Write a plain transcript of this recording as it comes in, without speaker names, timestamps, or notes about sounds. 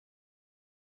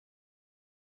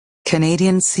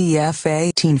Canadian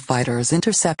CF-18 fighters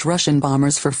intercept Russian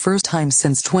bombers for first time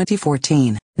since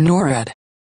 2014, NORAD.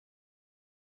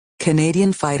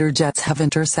 Canadian fighter jets have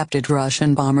intercepted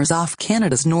Russian bombers off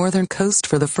Canada's northern coast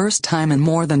for the first time in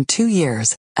more than 2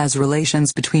 years, as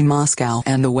relations between Moscow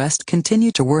and the West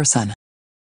continue to worsen.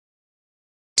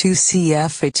 2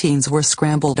 CF-18s were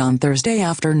scrambled on Thursday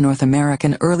after North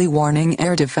American early warning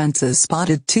air defenses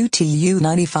spotted 2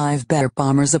 Tu-95 Bear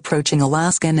bombers approaching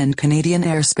Alaskan and Canadian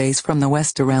airspace from the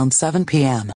west around 7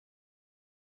 p.m.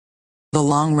 The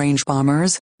long-range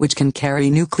bombers, which can carry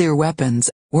nuclear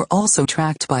weapons, were also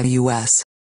tracked by the U.S.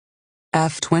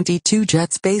 F-22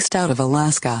 jets based out of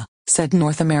Alaska, said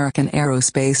North American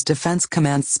Aerospace Defense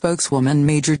Command spokeswoman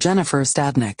Major Jennifer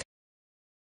Stadnik.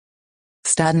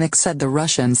 Stadnik said the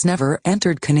Russians never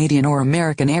entered Canadian or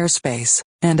American airspace,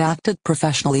 and acted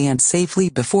professionally and safely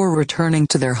before returning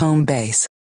to their home base.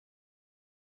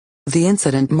 The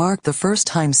incident marked the first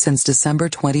time since December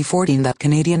 2014 that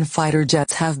Canadian fighter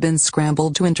jets have been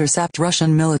scrambled to intercept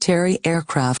Russian military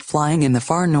aircraft flying in the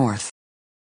far north.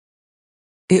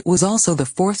 It was also the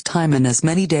fourth time in as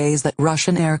many days that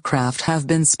Russian aircraft have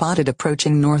been spotted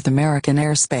approaching North American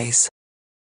airspace.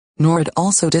 NORAD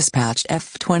also dispatched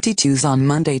F-22s on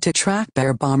Monday to track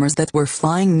Bear bombers that were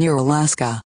flying near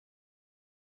Alaska.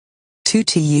 2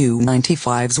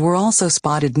 Tu-95s were also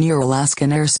spotted near Alaskan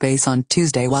airspace on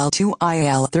Tuesday, while 2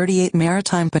 Il-38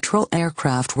 maritime patrol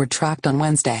aircraft were tracked on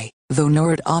Wednesday, though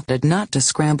NORAD opted not to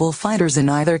scramble fighters in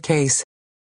either case.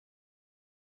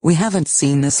 "We haven't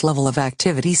seen this level of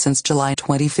activity since July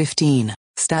 2015,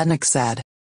 Stadnik said.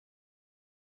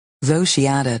 Though she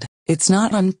added, "It's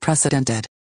not unprecedented.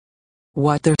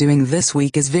 What they're doing this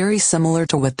week is very similar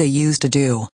to what they used to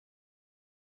do."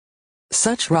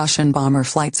 Such Russian bomber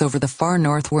flights over the far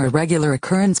north were a regular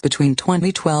occurrence between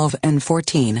 2012 and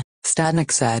 14,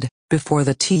 Stadnik said, before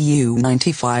the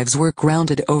Tu-95s were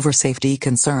grounded over safety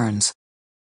concerns.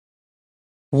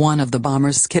 One of the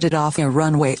bombers skidded off a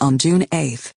runway on June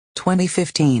 8,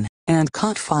 2015, and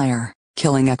caught fire,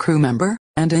 killing a crew member,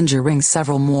 and injuring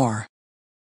several more.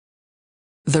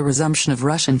 The resumption of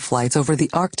Russian flights over the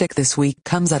Arctic this week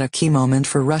comes at a key moment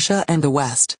for Russia and the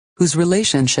West, whose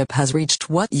relationship has reached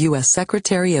what U.S.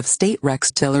 Secretary of State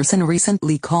Rex Tillerson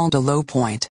recently called a low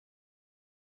point.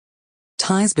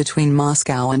 Ties between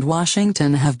Moscow and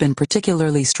Washington have been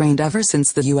particularly strained ever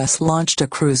since the U.S. launched a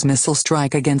cruise missile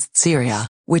strike against Syria,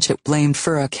 which it blamed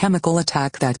for a chemical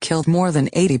attack that killed more than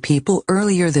 80 people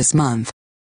earlier this month.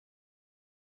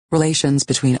 Relations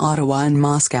between Ottawa and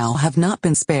Moscow have not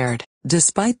been spared,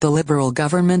 despite the Liberal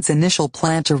government's initial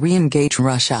plan to re-engage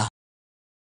Russia.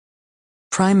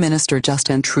 Prime Minister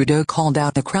Justin Trudeau called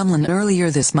out the Kremlin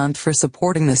earlier this month for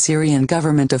supporting the Syrian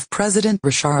government of President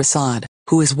Bashar Assad,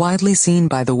 who is widely seen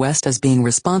by the West as being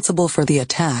responsible for the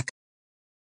attack.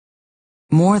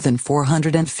 More than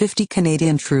 450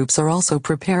 Canadian troops are also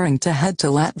preparing to head to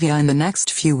Latvia in the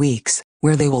next few weeks,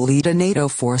 where they will lead a NATO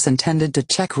force intended to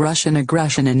check Russian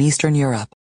aggression in Eastern Europe.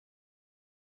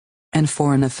 And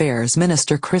Foreign Affairs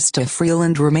Minister Chrystia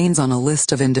Freeland remains on a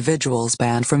list of individuals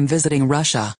banned from visiting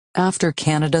Russia, after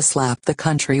Canada slapped the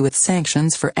country with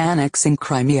sanctions for annexing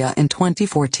Crimea in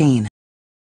 2014.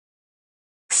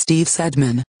 Steve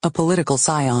Sedman, a political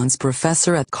science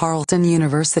professor at Carleton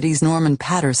University's Norman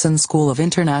Paterson School of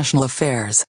International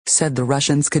Affairs, said the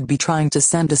Russians could be trying to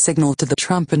send a signal to the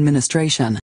Trump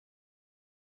administration.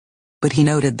 But he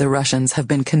noted the Russians have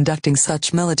been conducting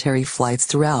such military flights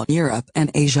throughout Europe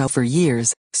and Asia for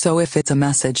years, so if it's a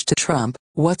message to Trump,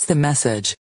 what's the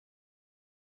message?